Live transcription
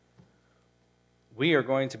We are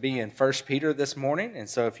going to be in 1 Peter this morning, and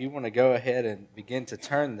so if you want to go ahead and begin to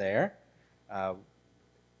turn there,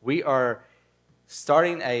 we are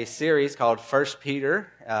starting a series called 1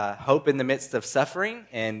 Peter, Hope in the Midst of Suffering.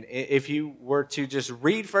 And if you were to just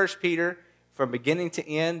read 1 Peter from beginning to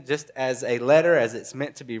end, just as a letter, as it's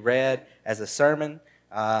meant to be read, as a sermon,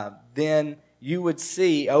 then you would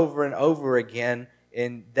see over and over again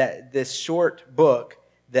in this short book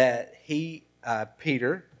that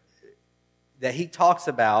Peter talks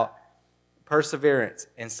about perseverance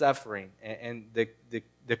and suffering and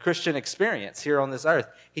the Christian experience here on this earth.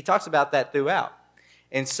 He talks about that throughout.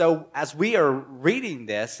 And so as we are reading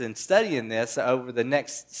this and studying this over the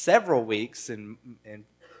next several weeks and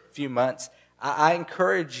few months, I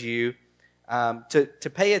encourage you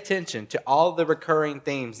to pay attention to all the recurring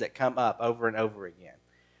themes that come up over and over again.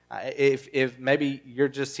 If maybe you're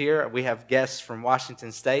just here, we have guests from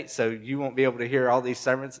Washington State, so you won't be able to hear all these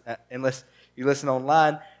sermons unless you listen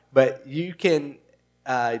online. But you can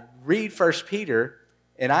read 1 Peter,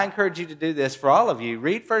 and I encourage you to do this for all of you.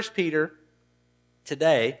 Read 1 Peter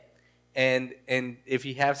today, and if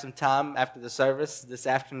you have some time after the service this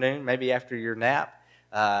afternoon, maybe after your nap,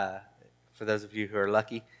 for those of you who are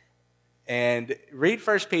lucky, and read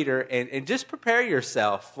 1 Peter and just prepare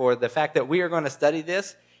yourself for the fact that we are going to study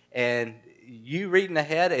this. And you reading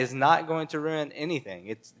ahead is not going to ruin anything.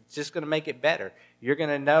 It's just going to make it better. You're going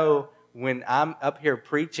to know when I'm up here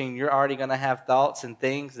preaching, you're already going to have thoughts and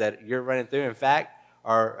things that you're running through. In fact,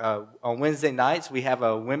 on Wednesday nights, we have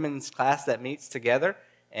a women's class that meets together.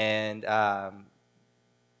 And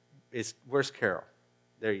where's Carol?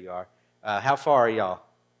 There you are. How far are y'all?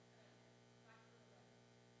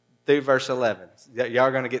 Through verse 11. Y'all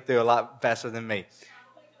are going to get through a lot faster than me.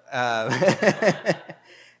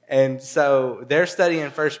 And so they're studying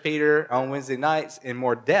 1 Peter on Wednesday nights in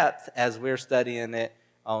more depth as we're studying it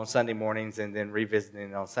on Sunday mornings and then revisiting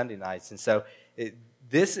it on Sunday nights. And so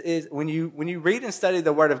this is when you read and study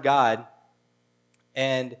the Word of God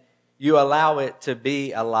and you allow it to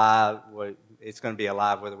be alive, it's going to be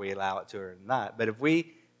alive whether we allow it to or not. But if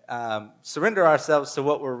we surrender ourselves to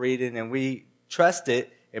what we're reading and we trust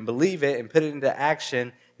it and believe it and put it into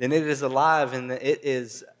action, then it is alive and it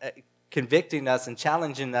is convicting us and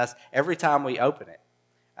challenging us every time we open it.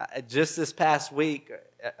 Just this past week,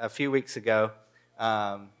 a few weeks ago,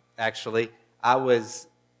 actually, I was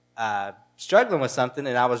struggling with something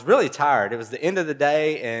and I was really tired. It was the end of the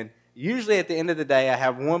day, and usually at the end of the day, I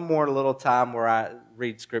have one more little time where I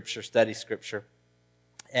read Scripture, study Scripture,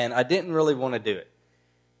 and I didn't really want to do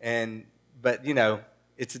it. But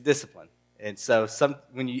it's a discipline, and so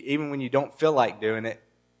even when you don't feel like doing it,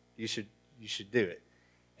 you should do it.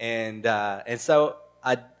 And so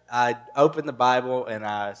I opened the Bible and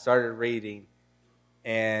I started reading,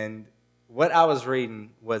 and what I was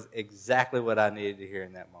reading was exactly what I needed to hear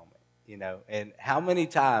in that moment, And how many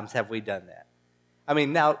times have we done that? I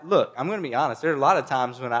mean, now, look, I'm going to be honest. There are a lot of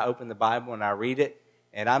times when I open the Bible and I read it,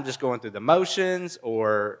 and I'm just going through the motions,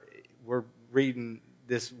 or we're reading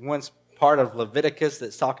this one part of Leviticus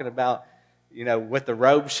that's talking about, what the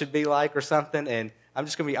robe should be like or something, and I'm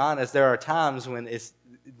just going to be honest. There are times when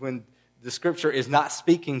the Scripture is not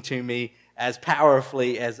speaking to me as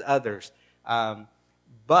powerfully as others.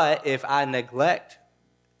 But if I neglect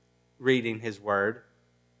reading His Word,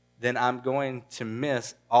 then I'm going to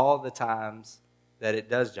miss all the times that it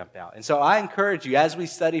does jump out. And so I encourage you, as we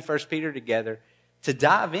study 1 Peter together, to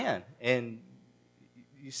dive in. And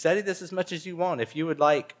you study this as much as you want. If you would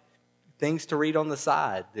like things to read on the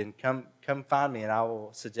side, then come find me and I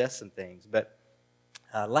will suggest some things. But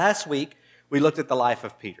last week, we looked at the life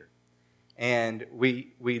of Peter. And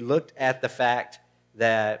we looked at the fact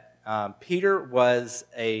that Peter was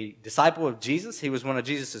a disciple of Jesus. He was one of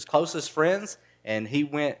Jesus' closest friends, and he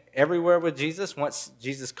went everywhere with Jesus once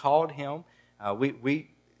Jesus called him. I'm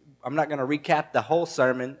not going to recap the whole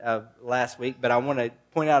sermon of last week, but I want to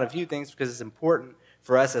point out a few things because it's important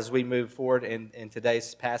for us as we move forward in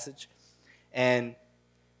today's passage. And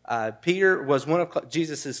Peter was one of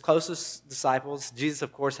Jesus' closest disciples. Jesus,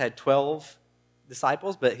 of course, had 12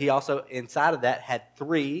 disciples, but he also, inside of that, had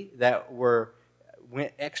 3 that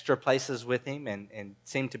went extra places with him and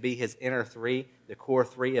seemed to be his inner 3, the core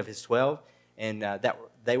 3 of his 12. And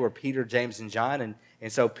they were Peter, James, and John.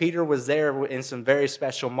 And so Peter was there in some very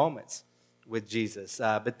special moments with Jesus.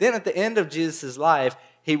 But then at the end of Jesus' life,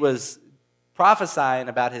 he was prophesying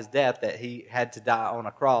about his death, that he had to die on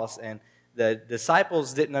a cross. And the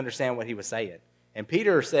disciples didn't understand what he was saying. And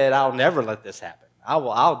Peter said, "I'll never let this happen.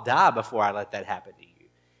 I'll die before I let that happen to you."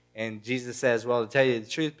 And Jesus says, "Well, to tell you the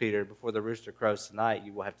truth, Peter, before the rooster crows tonight,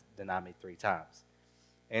 you will have to deny me 3 times.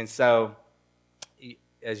 And so,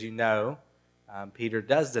 as you know, Peter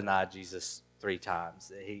does deny Jesus 3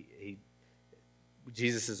 times.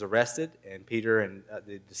 Jesus is arrested, and Peter and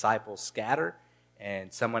the disciples scatter,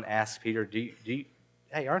 and someone asks Peter,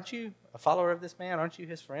 hey, aren't you a follower of this man? Aren't you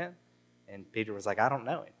his friend? And Peter was like, I don't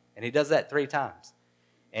know him. And he does that 3 times.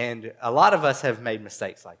 And a lot of us have made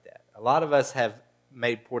mistakes like that. A lot of us have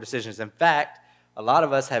made poor decisions. In fact, a lot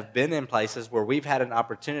of us have been in places where we've had an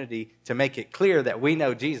opportunity to make it clear that we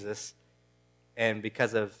know Jesus, and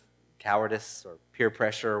because of cowardice or peer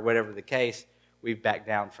pressure or whatever the case, we've backed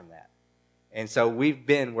down from that. And so we've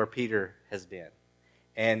been where Peter has been.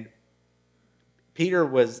 And Peter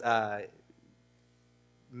was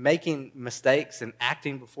making mistakes and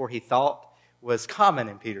acting before he thought was common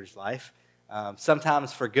in Peter's life,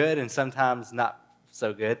 sometimes for good and sometimes not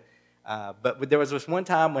so good. But there was this one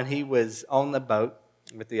time when he was on the boat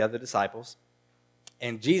with the other disciples,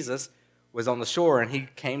 and Jesus was on the shore, and he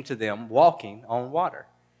came to them walking on water.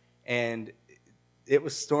 And it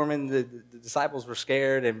was storming. The disciples were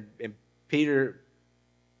scared, and Peter,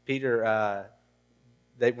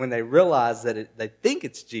 when they realize that they think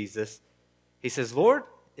it's Jesus, he says, Lord,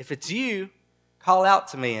 if it's you, call out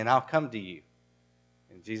to me and I'll come to you.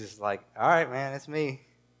 And Jesus is like, all right, man, it's me.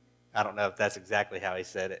 I don't know if that's exactly how he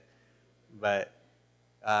said it. But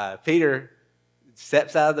Peter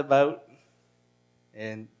steps out of the boat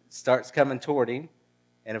and starts coming toward him.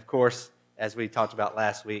 And of course, as we talked about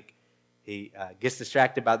last week, he gets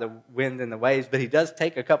distracted by the wind and the waves, but he does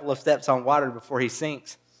take a couple of steps on water before he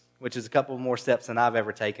sinks, which is a couple more steps than I've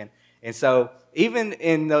ever taken. And so even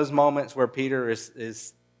in those moments where Peter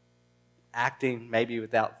is acting maybe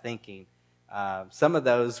without thinking, some of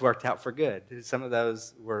those worked out for good. Some of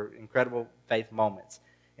those were incredible faith moments.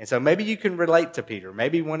 And so maybe you can relate to Peter.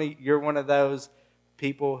 Maybe you're one of those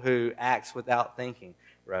people who acts without thinking,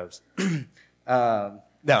 Rose.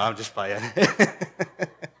 No, I'm just playing.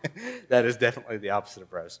 That is definitely the opposite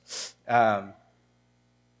of Rose.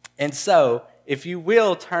 And so, if you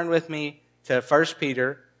will, turn with me to 1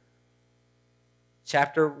 Peter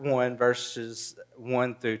chapter 1, verses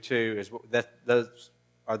 1 through 2. Those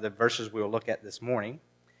are the verses we will look at this morning.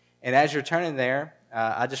 And as you're turning there,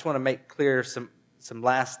 I just want to make clear some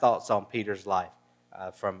last thoughts on Peter's life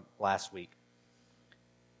from last week.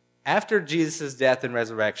 After Jesus' death and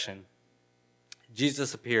resurrection,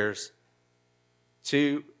 Jesus appears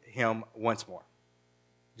to him once more.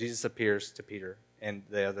 Jesus appears to Peter and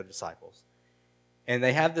the other disciples. And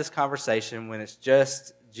they have this conversation when it's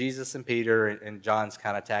just Jesus and Peter, and John's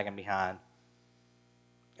kind of tagging behind.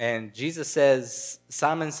 And Jesus says,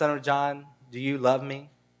 Simon, son of John, do you love me?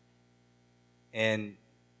 And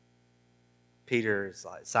Peter's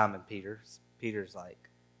like,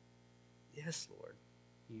 yes, Lord,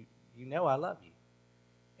 you know I love you.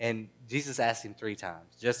 And Jesus asked him 3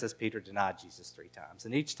 times, just as Peter denied Jesus 3 times.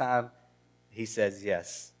 And each time he says,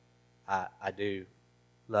 yes, I do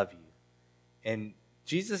love you. And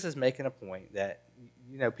Jesus is making a point that,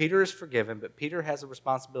 Peter is forgiven, but Peter has a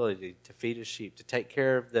responsibility to feed his sheep, to take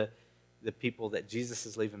care of the people that Jesus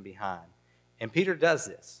is leaving behind. And Peter does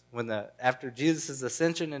this. After Jesus'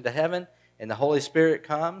 ascension into heaven and the Holy Spirit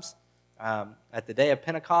comes, at the day of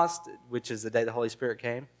Pentecost, which is the day the Holy Spirit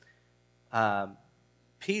came,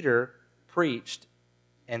 Peter preached,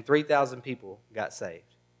 and 3,000 people got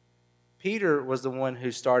saved. Peter was the one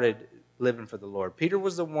who started living for the Lord. Peter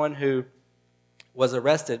was the one who was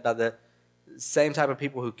arrested by the same type of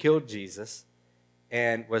people who killed Jesus,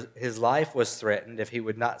 and his life was threatened if he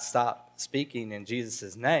would not stop speaking in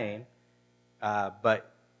Jesus' name,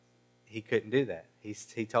 but he couldn't do that.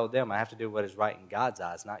 He told them, I have to do what is right in God's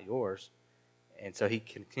eyes, not yours. And so he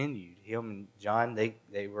continued. Him and John,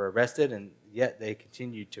 they were arrested, and yet they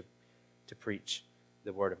continued to preach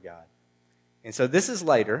the Word of God. And so this is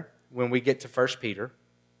later, when we get to 1 Peter.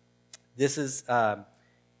 This is,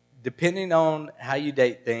 depending on how you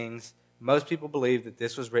date things, most people believe that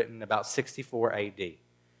this was written about 64 A.D.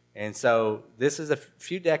 And so this is a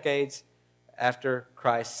few decades after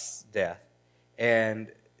Christ's death.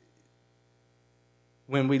 And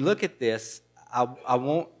when we look at this, I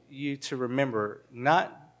want you to remember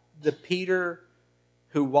not the Peter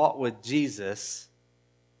who walked with Jesus,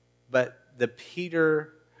 but the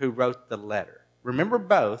Peter who wrote the letter. Remember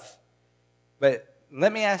both, but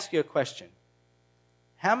let me ask you a question.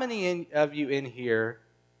 How many of you in here,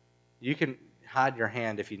 you can hide your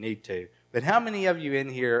hand if you need to, but how many of you in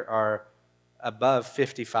here are above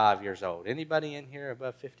 55 years old? Anybody in here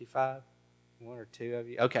above 55? 1 or 2 of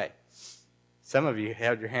you? Okay. Some of you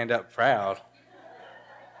held your hand up proud.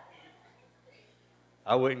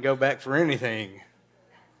 I wouldn't go back for anything.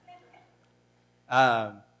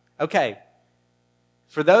 Okay.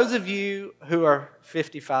 For those of you who are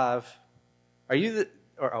 55 Are you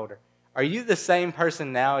or older? Are you the same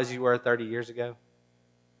person now as you were 30 years ago?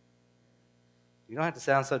 You don't have to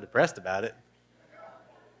sound so depressed about it.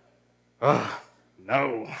 Oh,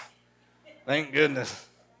 no. Thank goodness.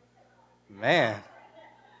 Man.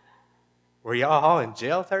 Were y'all all in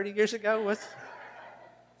jail 30 years ago?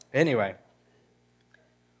 Anyway.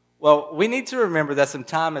 Well, we need to remember that some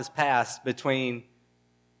time has passed between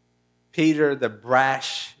Peter, the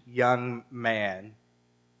brash young man,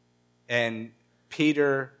 and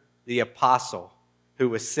Peter, the apostle, who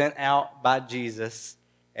was sent out by Jesus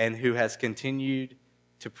and who has continued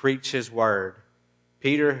to preach his word.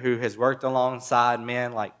 Peter, who has worked alongside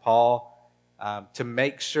men like Paul to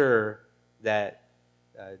make sure that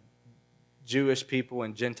Jewish people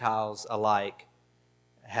and Gentiles alike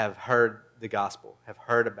have heard the gospel, have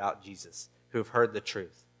heard about Jesus, who have heard the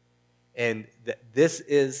truth. And this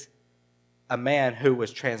is a man who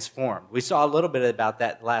was transformed. We saw a little bit about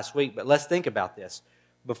that last week, but let's think about this.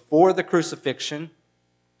 Before the crucifixion,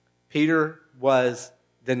 Peter was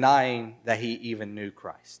denying that he even knew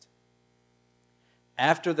Christ.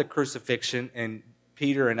 After the crucifixion, and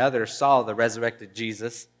Peter and others saw the resurrected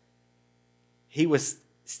Jesus, he was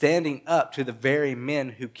standing up to the very men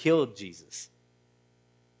who killed Jesus.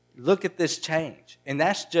 Look at this change. And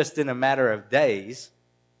that's just in a matter of days.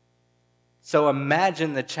 So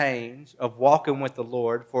imagine the change of walking with the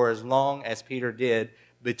Lord for as long as Peter did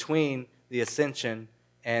between the ascension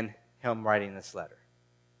and him writing this letter.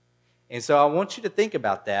 And so I want you to think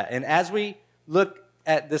about that. And as we look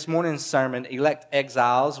at this morning's sermon, Elect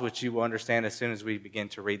Exiles, which you will understand as soon as we begin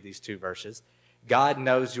to read these two verses, God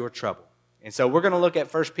knows your trouble. And so we're going to look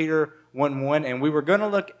at 1 Peter 1:1, and we were going to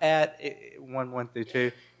look at 1:1 through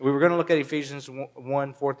 2. We were going to look at Ephesians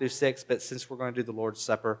 1:4 through 6, but since we're going to do the Lord's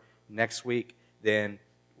Supper next week, then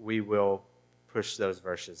we will push those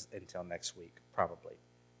verses until next week, probably.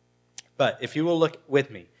 But if you will look with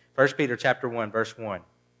me, 1 Peter chapter 1, verse 1.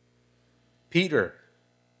 Peter,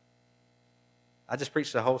 I just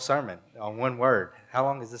preached the whole sermon on one word. How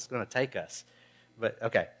long is this going to take us? But,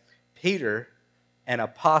 okay. Peter, an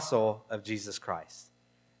apostle of Jesus Christ.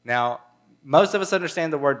 Now, most of us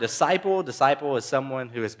understand the word disciple. Disciple is someone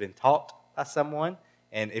who has been taught by someone.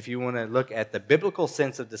 And if you want to look at the biblical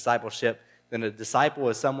sense of discipleship, then a disciple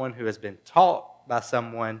is someone who has been taught by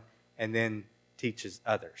someone and then teaches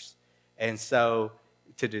others. And so,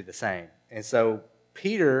 to do the same. And so,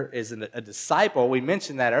 Peter is a disciple. We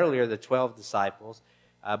mentioned that earlier, the 12 disciples.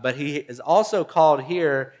 But he is also called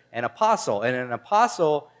here an apostle. And an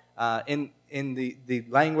apostle, in the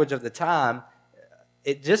language of the time,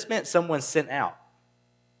 it just meant someone sent out.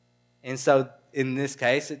 And so, in this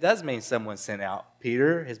case, it does mean someone sent out.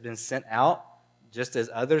 Peter has been sent out, just as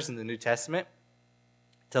others in the New Testament,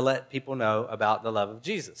 to let people know about the love of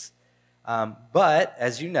Jesus. But,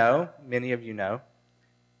 as you know, many of you know,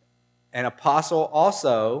 an apostle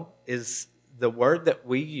also is the word that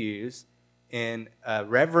we use in a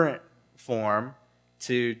reverent form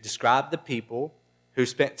to describe the people who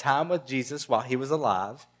spent time with Jesus while he was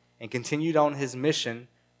alive and continued on his mission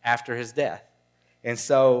after his death. And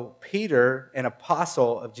so, Peter, an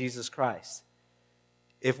apostle of Jesus Christ.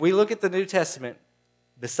 If we look at the New Testament,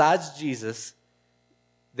 besides Jesus,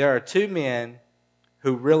 there are two men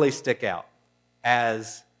who really stick out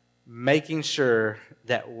as making sure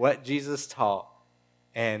that what Jesus taught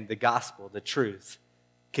and the gospel, the truth,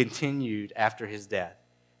 continued after his death.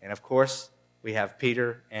 And of course, we have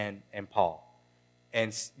Peter and Paul.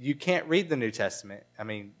 And you can't read the New Testament. I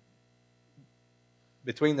mean,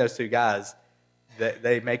 between those two guys,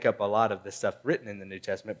 they make up a lot of the stuff written in the New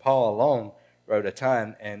Testament. Paul alone wrote a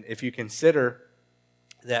ton. And if you consider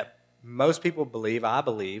that most people believe, I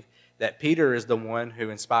believe, that Peter is the one who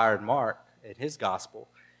inspired Mark in his gospel,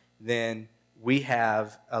 then we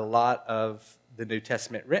have a lot of the New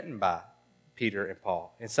Testament written by Peter and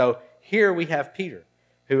Paul. And so here we have Peter,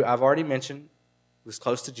 who I've already mentioned was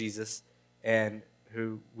close to Jesus, and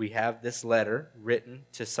who we have this letter written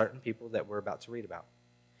to certain people that we're about to read about.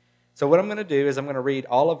 So what I'm going to do is I'm going to read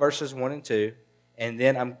all of verses 1 and 2, and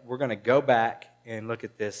then we're going to go back and look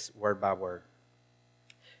at this word by word.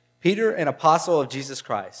 Peter, an apostle of Jesus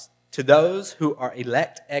Christ, to those who are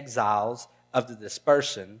elect exiles of the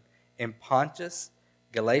dispersion in Pontus,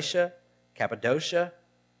 Galatia, Cappadocia,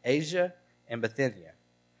 Asia, and Bithynia,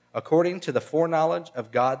 according to the foreknowledge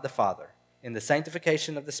of God the Father, in the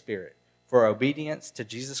sanctification of the Spirit, for obedience to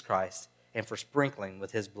Jesus Christ, and for sprinkling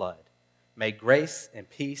with his blood. May grace and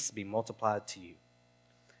peace be multiplied to you.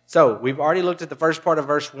 So, we've already looked at the first part of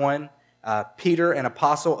verse 1, Peter, an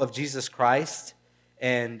apostle of Jesus Christ,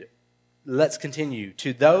 and let's continue.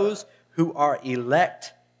 To those who are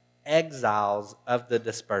elect exiles of the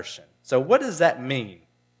dispersion. So what does that mean?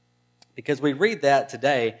 Because we read that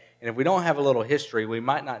today, and if we don't have a little history, we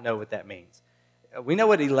might not know what that means. We know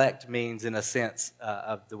what elect means in a sense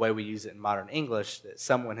of the way we use it in modern English, that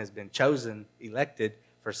someone has been chosen, elected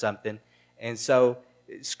for something. And so,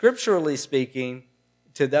 scripturally speaking,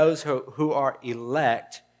 to those who are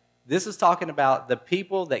elect, this is talking about the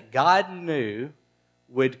people that God knew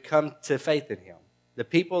would come to faith in him. The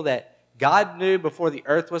people that God knew before the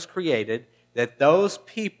earth was created, that those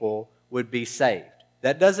people would be saved.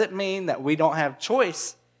 That doesn't mean that we don't have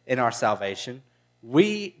choice in our salvation.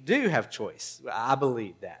 We do have choice. I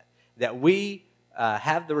believe that we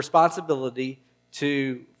have the responsibility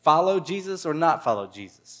to follow Jesus or not follow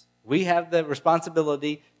Jesus. We have the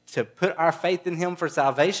responsibility to put our faith in him for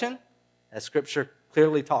salvation, as Scripture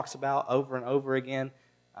clearly talks about over and over again,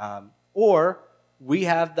 or we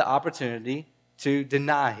have the opportunity to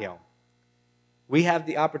deny him. We have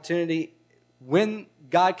the opportunity when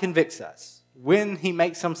God convicts us, when he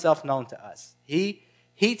makes himself known to us. He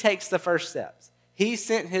takes the first steps. He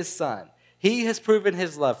sent his son. He has proven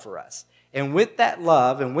his love for us. And with that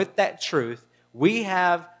love and with that truth, we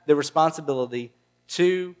have the responsibility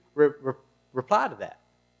to reply to that.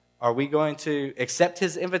 Are we going to accept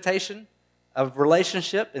his invitation of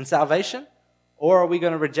relationship and salvation, or are we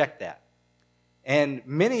going to reject that? And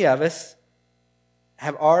many of us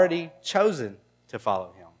have already chosen to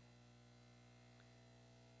follow him.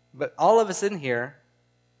 But all of us in here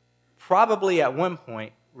probably at one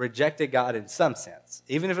point rejected God in some sense,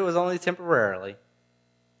 even if it was only temporarily.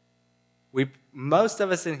 Most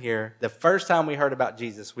of us in here, the first time we heard about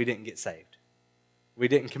Jesus, we didn't get saved. We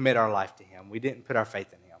didn't commit our life to him. We didn't put our faith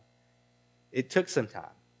in him. It took some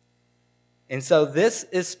time. And so this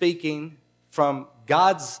is speaking from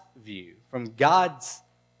God's view, from God's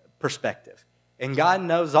perspective. And God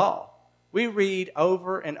knows all. We read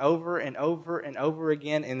over and over and over and over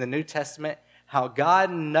again in the New Testament how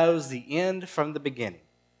God knows the end from the beginning.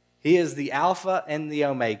 He is the Alpha and the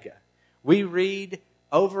Omega. We read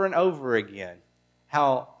over and over again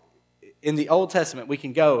how in the Old Testament we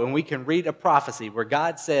can go and we can read a prophecy where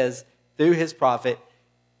God says through his prophet,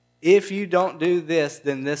 if you don't do this,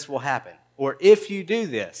 then this will happen. Or if you do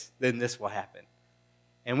this, then this will happen.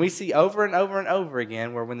 And we see over and over and over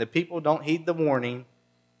again where when the people don't heed the warning,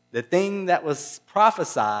 the thing that was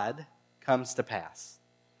prophesied comes to pass.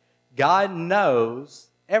 God knows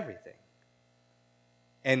everything.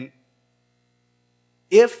 And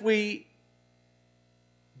if we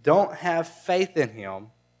don't have faith in him,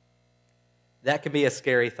 that could be a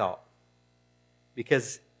scary thought.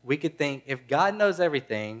 Because we could think, if God knows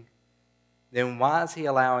everything, then why is he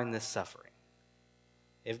allowing this suffering?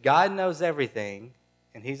 If God knows everything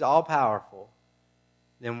and he's all-powerful,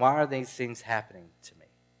 then why are these things happening to me?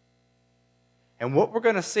 And what we're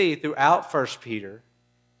going to see throughout 1 Peter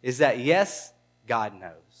is that, yes, God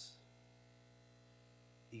knows.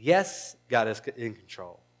 Yes, God is in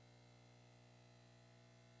control.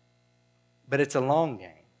 But it's a long game.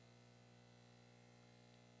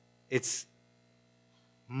 It's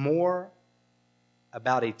more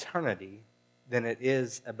about eternity than it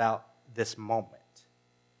is about this moment.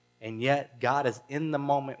 And yet, God is in the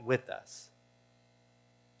moment with us.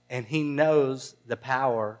 And he knows the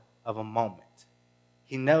power of a moment.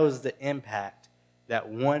 He knows the impact that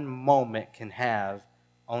one moment can have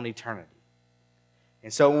on eternity.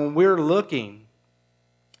 And so when we're looking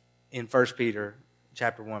in 1 Peter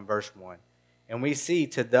chapter 1, verse 1, and we see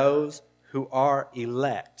to those who are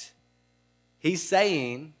elect,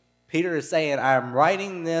 Peter is saying, I am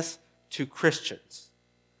writing this to Christians.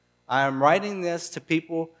 I am writing this to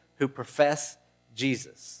people who profess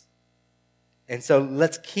Jesus. And so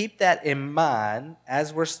let's keep that in mind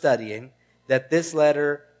as we're studying that this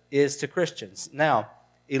letter is to Christians. Now,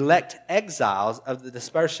 elect exiles of the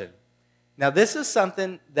dispersion. Now, this is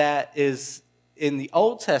something that is in the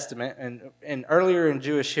Old Testament and earlier in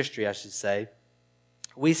Jewish history, I should say.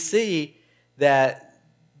 We see that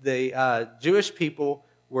the Jewish people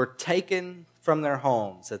were taken from their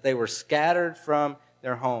homes, that they were scattered from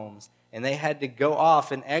their homes, and they had to go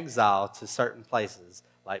off in exile to certain places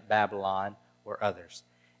like Babylon or others.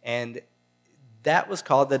 And that was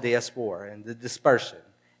called the diaspora and the dispersion.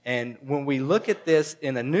 And when we look at this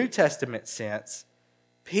in a New Testament sense,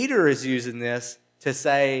 Peter is using this to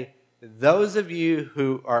say, those of you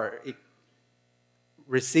who are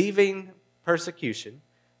receiving persecution,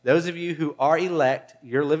 those of you who are elect,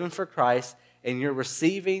 you're living for Christ, and you're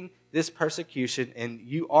receiving this persecution, and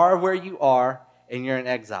you are where you are, and you're in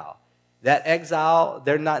exile. That exile,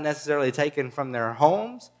 they're not necessarily taken from their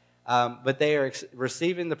homes, but they are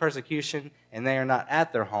receiving the persecution, and they are not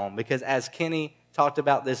at their home. Because as Kenny talked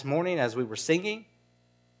about this morning as we were singing,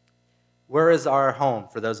 where is our home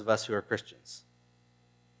for those of us who are Christians?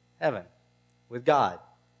 Heaven, with God.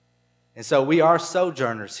 And so we are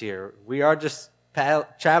sojourners here. We are just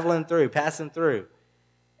traveling through, passing through.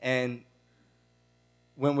 And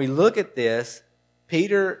when we look at this,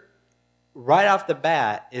 Peter, right off the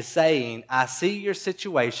bat, is saying, I see your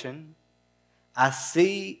situation, I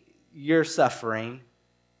see your suffering,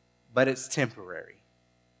 but it's temporary,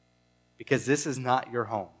 because this is not your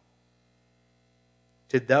home.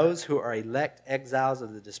 To those who are elect exiles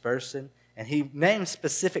of the dispersion, and he names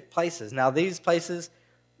specific places. Now these places,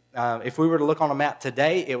 if we were to look on a map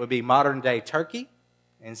today, it would be modern-day Turkey.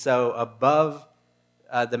 And so above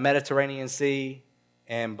the Mediterranean Sea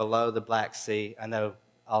and below the Black Sea. I know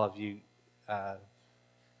all of you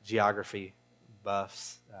geography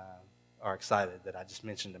buffs are excited that I just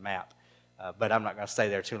mentioned a map. But I'm not going to stay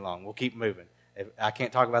there too long. We'll keep moving. I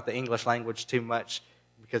can't talk about the English language too much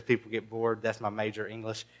because people get bored. That's my major,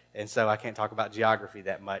 English. And so I can't talk about geography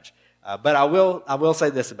that much. But I will say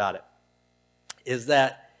this about it, is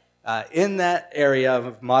that in that area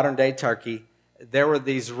of modern-day Turkey, there were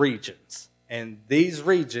these regions. And these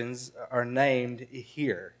regions are named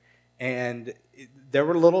here. And there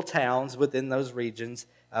were little towns within those regions.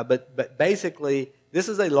 But basically, this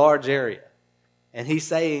is a large area. And he's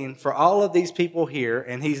saying, for all of these people here,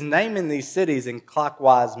 and he's naming these cities in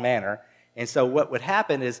clockwise manner. And so what would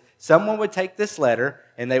happen is someone would take this letter,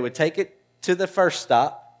 and they would take it to the first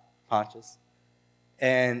stop, Pontus,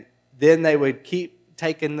 and then they would keep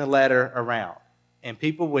taking the letter around. And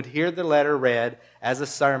people would hear the letter read as a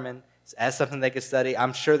sermon, as something they could study.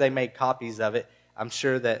 I'm sure they made copies of it. I'm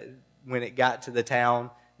sure that when it got to the town,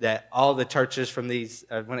 that all the churches from these,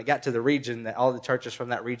 when it got to the region, that all the churches from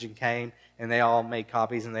that region came, and they all made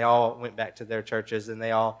copies, and they all went back to their churches, and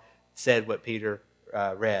they all said what Peter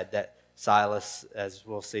read, that Silas, as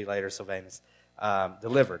we'll see later, Silvanus,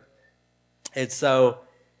 delivered. And so,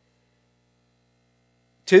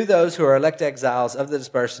 to those who are elect exiles of the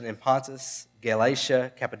dispersion in Pontus,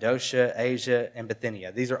 Galatia, Cappadocia, Asia, and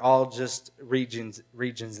Bithynia. These are all just regions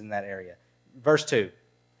in that area. Verse 2.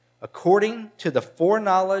 According to the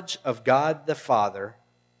foreknowledge of God the Father,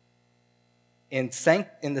 in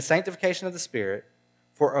the sanctification of the Spirit,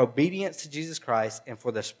 for obedience to Jesus Christ, and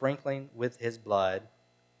for the sprinkling with his blood,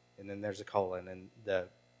 and then there's a colon and the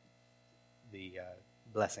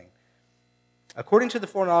blessing. According to the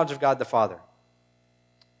foreknowledge of God the Father.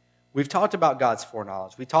 We've talked about God's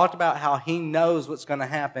foreknowledge. We talked about how he knows what's going to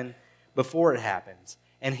happen before it happens.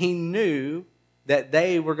 And he knew that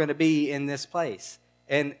they were going to be in this place.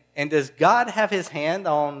 And does God have his hand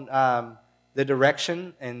on the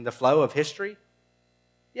direction and the flow of history?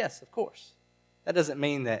 Yes, of course. That doesn't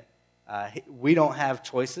mean that we don't have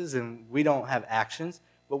choices and we don't have actions,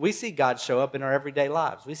 but we see God show up in our everyday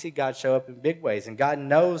lives. We see God show up in big ways, and God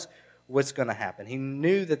knows what's going to happen. He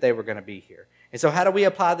knew that they were going to be here. And so how do we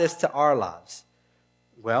apply this to our lives?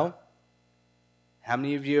 Well, how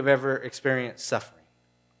many of you have ever experienced suffering?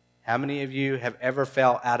 How many of you have ever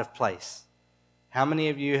felt out of place? How many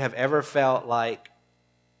of you have ever felt like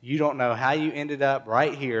you don't know how you ended up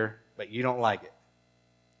right here, but you don't like it?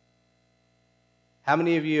 How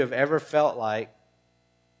many of you have ever felt like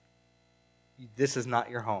this is not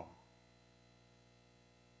your home?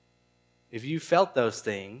 If you felt those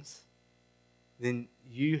things, then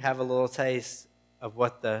you have a little taste of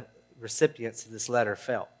what the recipients of this letter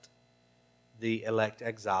felt, the elect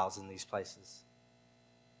exiles in these places.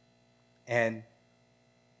 And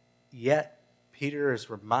yet, Peter is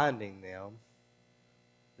reminding them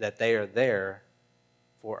that they are there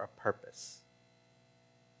for a purpose.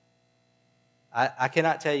 I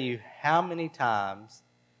cannot tell you how many times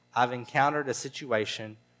I've encountered a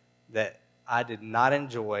situation that I did not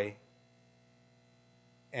enjoy,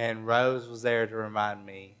 and Rose was there to remind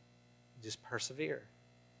me, just persevere.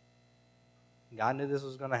 God knew this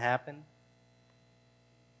was going to happen.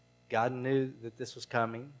 God knew that this was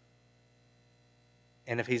coming.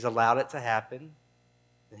 And if he's allowed it to happen,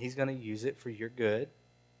 then he's going to use it for your good.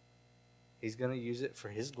 He's going to use it for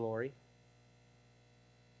his glory.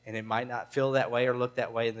 And it might not feel that way or look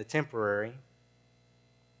that way in the temporary,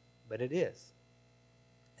 but it is.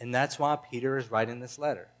 And that's why Peter is writing this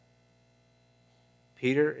letter.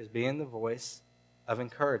 Peter is being the voice of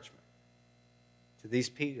encouragement to these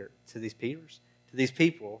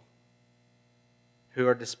people who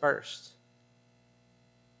are dispersed,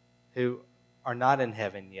 who are not in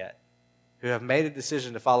heaven yet, who have made a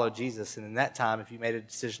decision to follow Jesus. And in that time, if you made a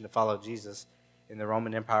decision to follow Jesus in the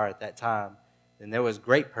Roman Empire at that time, then there was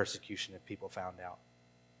great persecution if people found out.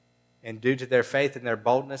 And due to their faith and their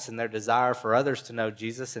boldness and their desire for others to know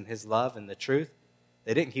Jesus and his love and the truth,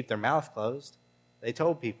 They didn't keep their mouth closed. They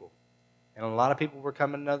told people. And a lot of people were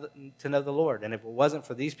coming to know the Lord. And if it wasn't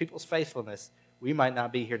for these people's faithfulness, we might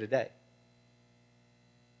not be here today.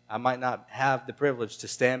 I might not have the privilege to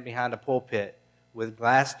stand behind a pulpit with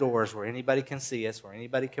glass doors where anybody can see us, where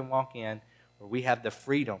anybody can walk in, where we have the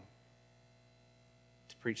freedom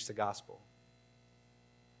to preach the gospel.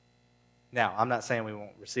 Now, I'm not saying we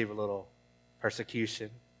won't receive a little persecution.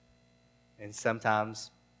 And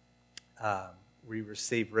sometimes we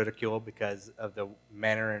receive ridicule because of the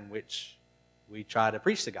manner in which we try to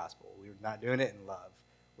preach the gospel. We're not doing it in love.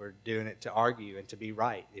 We're doing it to argue and to be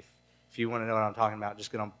right. If you want to know what I'm talking about,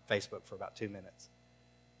 just get on Facebook for about 2 minutes.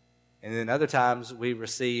 And then other times we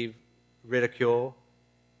receive ridicule,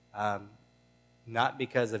 not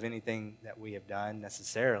because of anything that we have done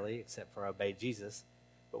necessarily, except for obey Jesus,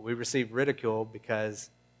 but we receive ridicule because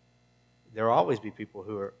there will always be people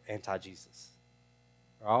who are anti-Jesus.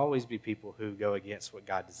 There will always be people who go against what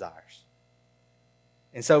God desires.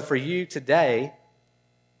 And so for you today,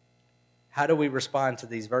 how do we respond to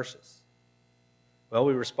these verses? Well,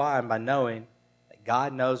 we respond by knowing that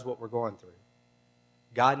God knows what we're going through.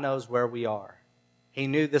 God knows where we are. He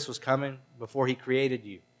knew this was coming before he created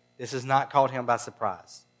you. This has not caught him by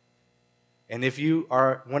surprise. And if you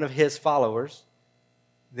are one of his followers,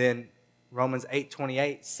 then Romans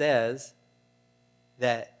 8:28 says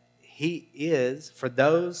that he is, for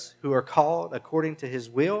those who are called according to his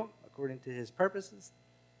will, according to his purposes,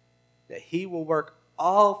 that he will work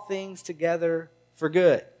all things together for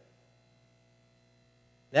good.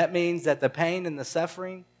 That means that the pain and the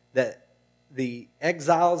suffering that the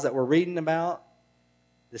exiles that we're reading about,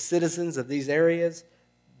 the citizens of these areas,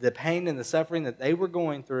 the pain and the suffering that they were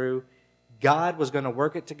going through, God was going to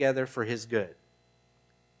work it together for his good.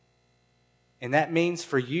 And that means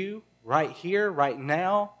for you, right here, right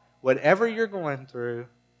now, whatever you're going through,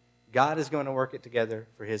 God is going to work it together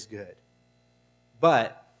for his good.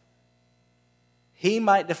 But he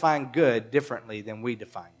might define good differently than we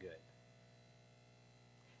define good.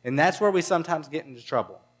 And that's where we sometimes get into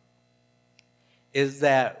trouble, is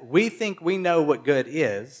that we think we know what good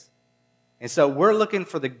is, and so we're looking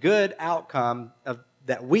for the good outcome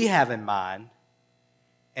that we have in mind,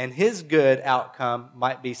 and his good outcome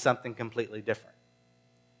might be something completely different.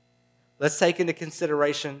 Let's take into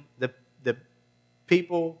consideration the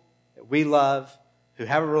people that we love who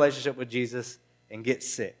have a relationship with Jesus and get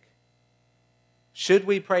sick. Should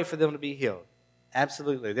we pray for them to be healed?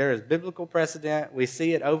 Absolutely. There is biblical precedent. We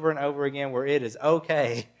see it over and over again where it is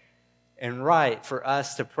okay and right for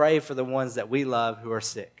us to pray for the ones that we love who are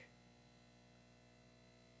sick.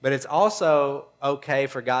 But it's also okay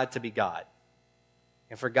for God to be God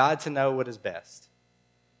and for God to know what is best.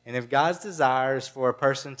 And if God's desire is for a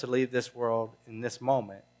person to leave this world in this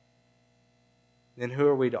moment, then who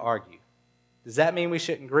are we to argue? Does that mean we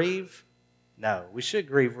shouldn't grieve? No, we should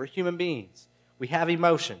grieve. We're human beings. We have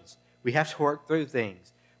emotions. We have to work through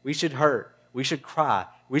things. We should hurt. We should cry.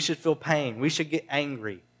 We should feel pain. We should get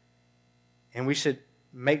angry. And we should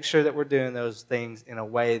make sure that we're doing those things in a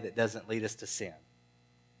way that doesn't lead us to sin.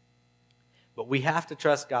 But we have to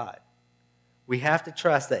trust God. We have to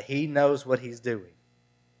trust that he knows what he's doing.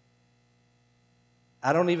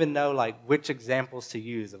 I don't even know which examples to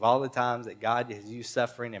use of all the times that God has used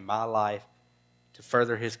suffering in my life to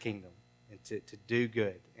further his kingdom and to do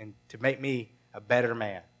good and to make me a better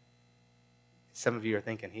man. Some of you are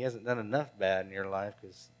thinking, he hasn't done enough bad in your life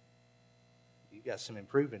because you've got some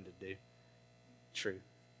improving to do. True.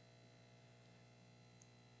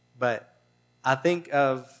 But I think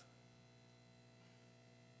of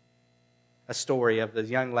a story of the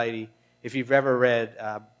young lady. If you've ever read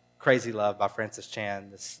Crazy Love by Francis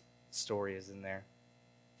Chan, this story is in there.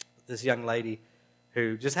 This young lady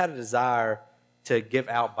who just had a desire to give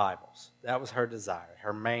out Bibles. That was her desire,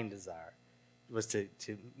 her main desire, was to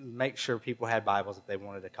make sure people had Bibles if they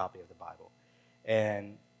wanted a copy of the Bible.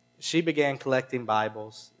 And she began collecting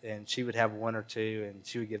Bibles, and she would have one or two, and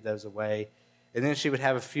she would give those away. And then she would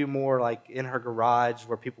have a few more in her garage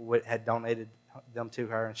where people had donated them to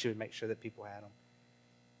her, and she would make sure that people had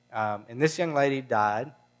them. And this young lady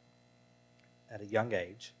died at a young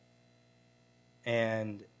age.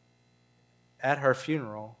 And at her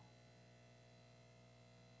funeral,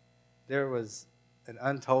 there was an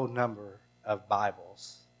untold number of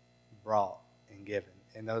Bibles brought and given,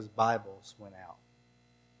 and those Bibles went out.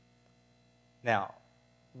 Now,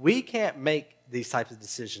 we can't make these types of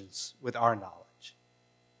decisions with our knowledge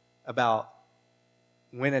about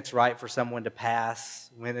when it's right for someone to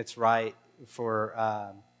pass, when it's right for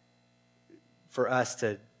us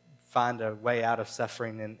to find a way out of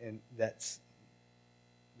suffering and that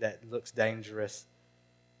looks dangerous.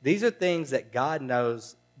 These are things that God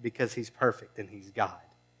knows because he's perfect and he's God.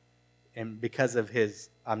 And because of his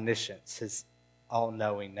omniscience, his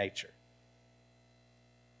all-knowing nature.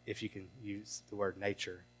 If you can use the word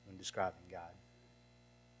nature when describing God.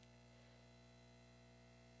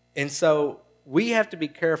 And so we have to be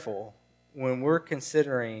careful when we're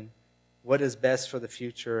considering what is best for the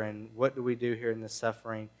future and what do we do here in the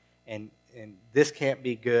suffering. And this can't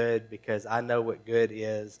be good because I know what good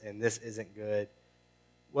is and this isn't good.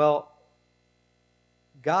 Well,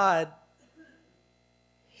 God,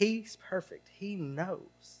 he's perfect. He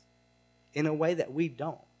knows in a way that we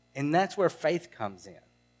don't. And that's where faith comes in.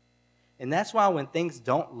 And that's why when things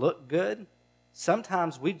don't look good,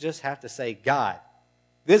 sometimes we just have to say, God,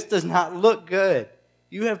 this does not look good.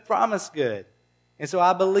 You have promised good. And so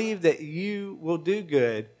I believe that you will do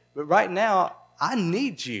good. But right now, I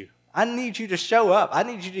need you. I need you to show up. I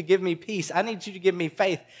need you to give me peace. I need you to give me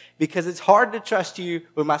faith because it's hard to trust you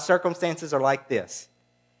when my circumstances are like this.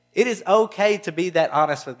 It is okay to be that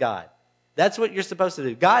honest with God. That's what you're supposed to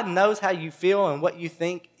do. God knows how you feel and what you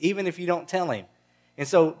think, even if you don't tell him. And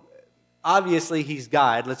so, obviously, he's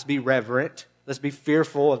God. Let's be reverent. Let's be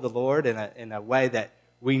fearful of the Lord in a way that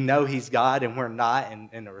we know he's God and we're not,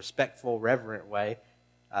 in a respectful, reverent way.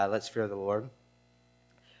 Let's fear the Lord.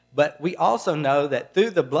 But we also know that through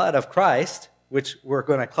the blood of Christ, which we're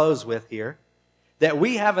going to close with here, that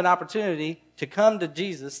we have an opportunity to come to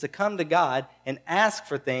Jesus, to come to God and ask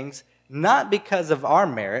for things, not because of our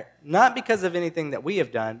merit, not because of anything that we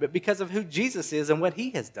have done, but because of who Jesus is and what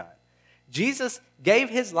he has done. Jesus gave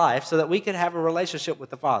his life so that we could have a relationship with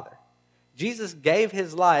the Father. Jesus gave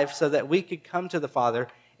his life so that we could come to the Father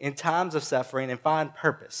in times of suffering and find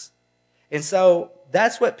purpose. And so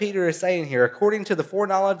that's what Peter is saying here. According to the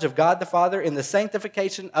foreknowledge of God the Father in the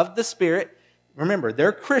sanctification of the Spirit, remember,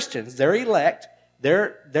 they're Christians, they're elect,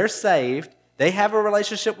 they're saved, they have a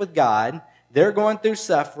relationship with God, they're going through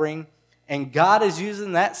suffering, and God is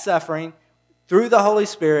using that suffering through the Holy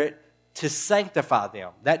Spirit to sanctify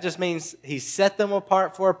them. That just means he set them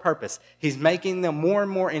apart for a purpose. He's making them more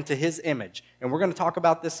and more into his image. And we're going to talk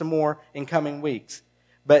about this some more in coming weeks.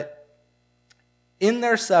 But in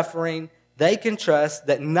their suffering, they can trust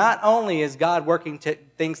that not only is God working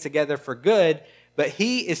things together for good, but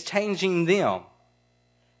he is changing them.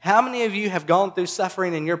 How many of you have gone through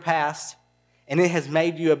suffering in your past and it has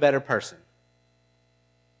made you a better person?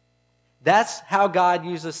 That's how God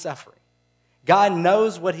uses suffering. God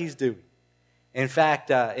knows what he's doing. In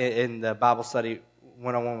fact, in the Bible study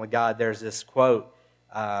 101 with God, there's this quote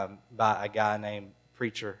by a guy named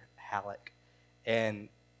Preacher Halleck. And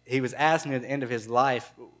he was asking at the end of his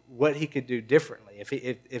life what he could do differently.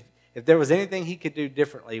 If there was anything he could do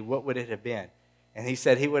differently, what would it have been? And he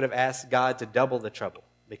said he would have asked God to double the trouble,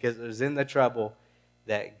 because it was in the trouble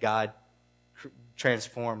that God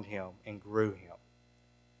transformed him and grew him.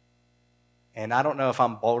 And I don't know if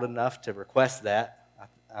I'm bold enough to request that.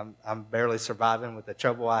 I'm barely surviving with the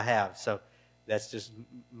trouble I have. So that's just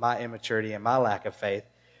my immaturity and my lack of faith.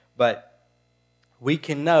 But we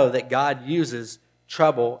can know that God uses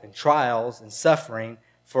trouble and trials and suffering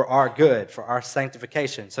for our good, for our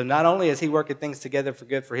sanctification. So not only is he working things together for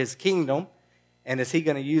good for his kingdom, and is he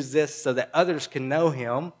going to use this so that others can know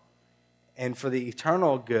him and for the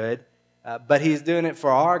eternal good, but he's doing it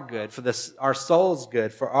for our good, for our soul's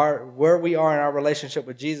good, for where we are in our relationship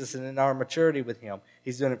with Jesus and in our maturity with him.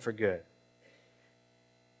 He's doing it for good.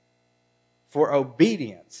 For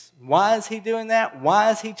obedience. Why is he doing that?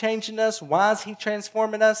 Why is he changing us? Why is he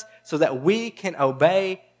transforming us? So that we can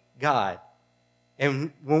obey God.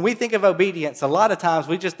 And when we think of obedience, a lot of times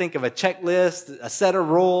we just think of a checklist, a set of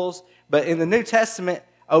rules. But in the New Testament,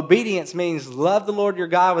 obedience means love the Lord your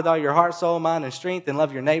God with all your heart, soul, mind, and strength, and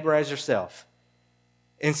love your neighbor as yourself.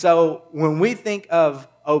 And so when we think of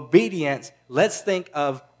obedience, let's think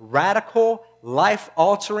of radical,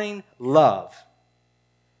 life-altering love.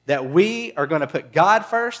 That we are going to put God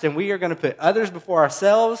first, and we are going to put others before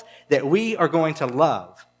ourselves, that we are going to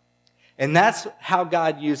love. And that's how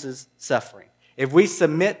God uses suffering. If we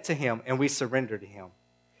submit to him and we surrender to him.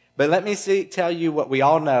 But let me tell you what we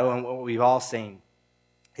all know and what we've all seen.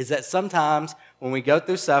 Is that sometimes when we go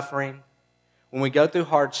through suffering, when we go through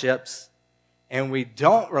hardships, and we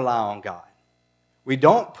don't rely on God, we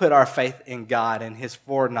don't put our faith in God and his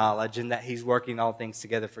foreknowledge and that he's working all things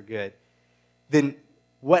together for good, then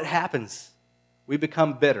what happens? We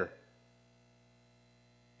become bitter.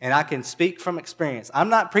 And I can speak from experience. I'm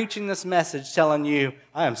not preaching this message telling you,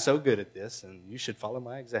 I am so good at this and you should follow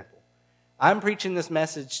my example. I'm preaching this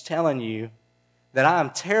message telling you that I am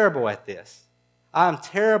terrible at this. I'm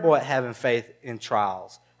terrible at having faith in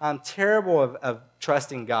trials. I'm terrible of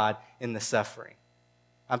trusting God in the suffering.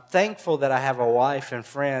 I'm thankful that I have a wife and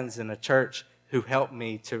friends in a church who help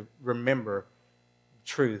me to remember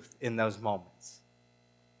truth in those moments.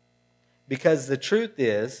 Because the truth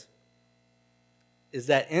is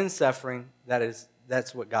that in suffering,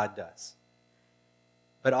 that's what God does.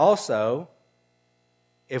 But also,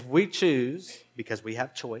 if we choose, because we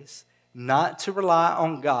have choice, not to rely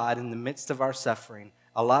on God in the midst of our suffering,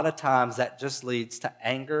 a lot of times that just leads to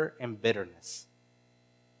anger and bitterness.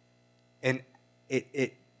 And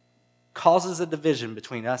it causes a division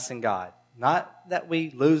between us and God. Not that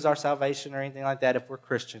we lose our salvation or anything like that if we're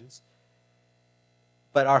Christians,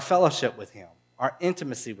 but our fellowship with Him, our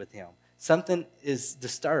intimacy with Him. Something is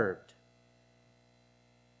disturbed.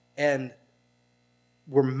 And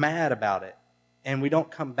we're mad about it. And we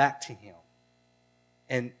don't come back to Him.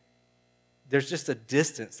 And there's just a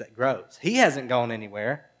distance that grows. He hasn't gone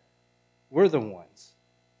anywhere. We're the ones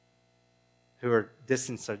who are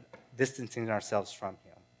distancing ourselves from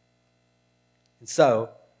Him. And so,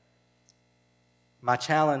 my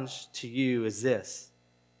challenge to you is this,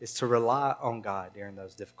 is to rely on God during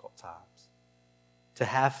those difficult times. To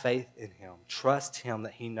have faith in Him. Trust Him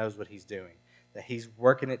that He knows what He's doing. That He's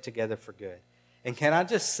working it together for good. And can I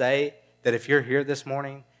just say that if you're here this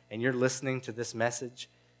morning and you're listening to this message,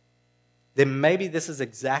 then maybe this is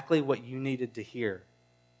exactly what you needed to hear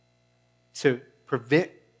to prevent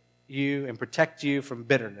you and protect you from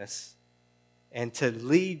bitterness and to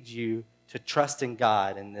lead you to trust in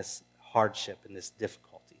God in this hardship and this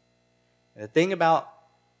difficulty. And the thing about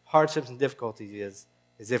hardships and difficulties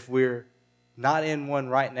is if we're not in one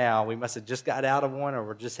right now, we must have just got out of one or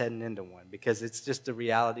we're just heading into one, because it's just the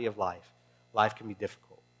reality of life. Life can be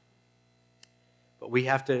difficult. But we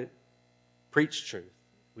have to preach truth.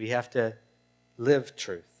 We have to live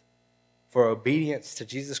truth for obedience to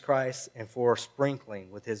Jesus Christ and for sprinkling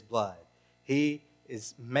with His blood. He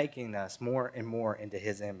is making us more and more into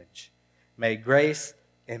His image. May grace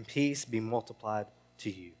and peace be multiplied to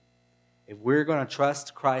you. If we're going to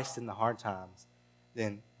trust Christ in the hard times,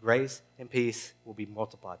 then grace and peace will be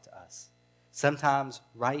multiplied to us. Sometimes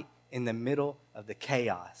right in the middle of the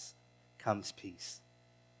chaos comes peace.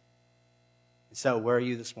 And so where are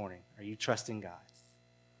you this morning? Are you trusting God?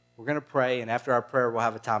 We're going to pray, and after our prayer, we'll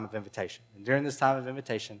have a time of invitation. And during this time of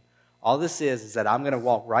invitation, all this is that I'm going to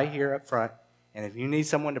walk right here up front, and if you need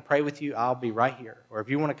someone to pray with you, I'll be right here. Or if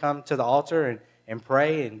you want to come to the altar and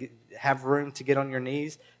pray and have room to get on your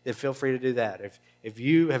knees, then feel free to do that. If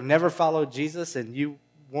you have never followed Jesus and you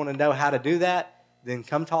want to know how to do that, then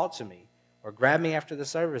come talk to me. Or grab me after the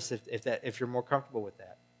service if you're more comfortable with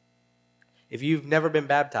that. If you've never been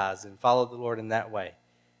baptized and followed the Lord in that way,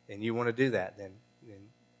 and you want to do that, then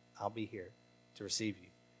I'll be here to receive you.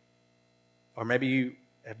 Or maybe you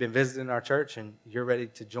have been visiting our church and you're ready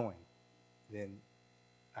to join, then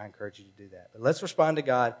I encourage you to do that. But let's respond to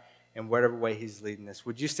God in whatever way He's leading us.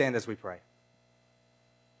 Would you stand as we pray?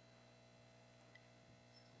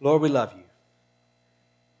 Lord, we love you.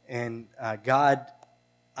 And God,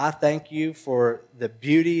 I thank you for the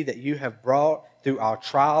beauty that you have brought through our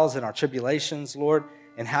trials and our tribulations, Lord,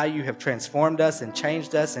 and how you have transformed us and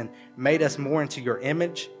changed us and made us more into your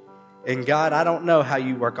image. And God, I don't know how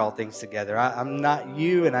you work all things together. I'm not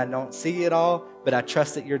you and I don't see it all, but I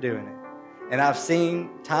trust that you're doing it. And I've seen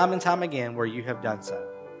time and time again where you have done so.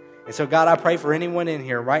 And so, God, I pray for anyone in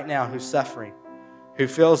here right now who's suffering, who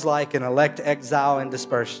feels like an elect exile in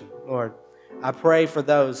dispersion. Lord, I pray for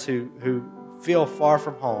those who feel far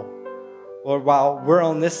from home. Lord, while we're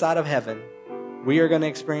on this side of heaven, we are going to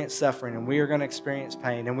experience suffering and we are going to experience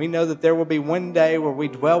pain. And we know that there will be one day where we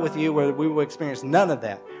dwell with you where we will experience none of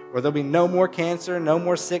that, where there'll be no more cancer, no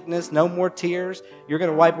more sickness, no more tears. You're going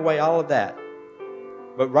to wipe away all of that.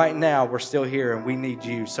 But right now, we're still here and we need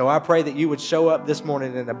you. So I pray that you would show up this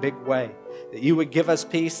morning in a big way, that you would give us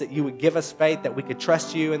peace, that you would give us faith, that we could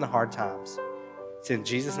trust you in the hard times. It's in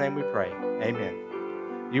Jesus' name we pray.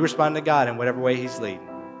 Amen. You respond to God in whatever way He's leading.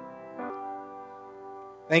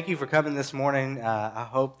 Thank you for coming this morning. I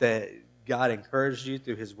hope that God encouraged you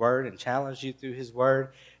through His Word and challenged you through His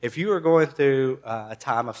Word. If you are going through a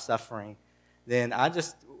time of suffering, then I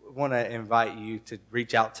just want to invite you to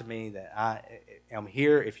reach out to me, that I am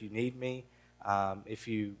here if you need me. If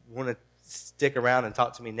you want to stick around and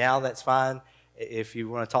talk to me now, that's fine. If you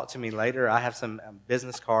want to talk to me later, I have some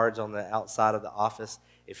business cards on the outside of the office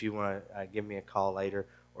if you want to give me a call later.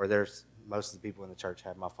 Or there's most of the people in the church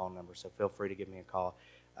have my phone number, so feel free to give me a call.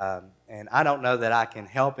 And I don't know that I can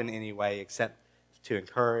help in any way except to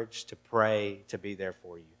encourage, to pray, to be there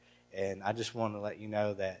for you. And I just want to let you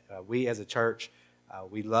know that we as a church,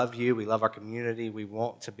 we love you. We love our community. We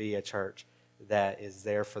want to be a church that is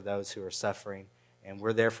there for those who are suffering. And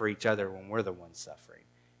we're there for each other when we're the ones suffering.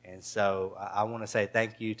 And so I want to say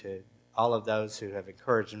thank you to all of those who have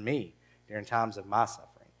encouraged me during times of my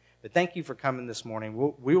suffering. But thank you for coming this morning.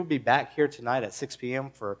 We will be back here tonight at 6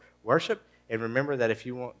 p.m. for worship. And remember that if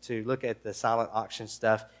you want to look at the silent auction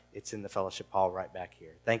stuff, it's in the fellowship hall right back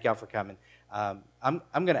here. Thank y'all for coming. I'm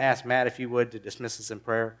going to ask Matt, if you would, to dismiss us in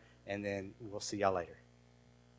prayer, and then we'll see y'all later.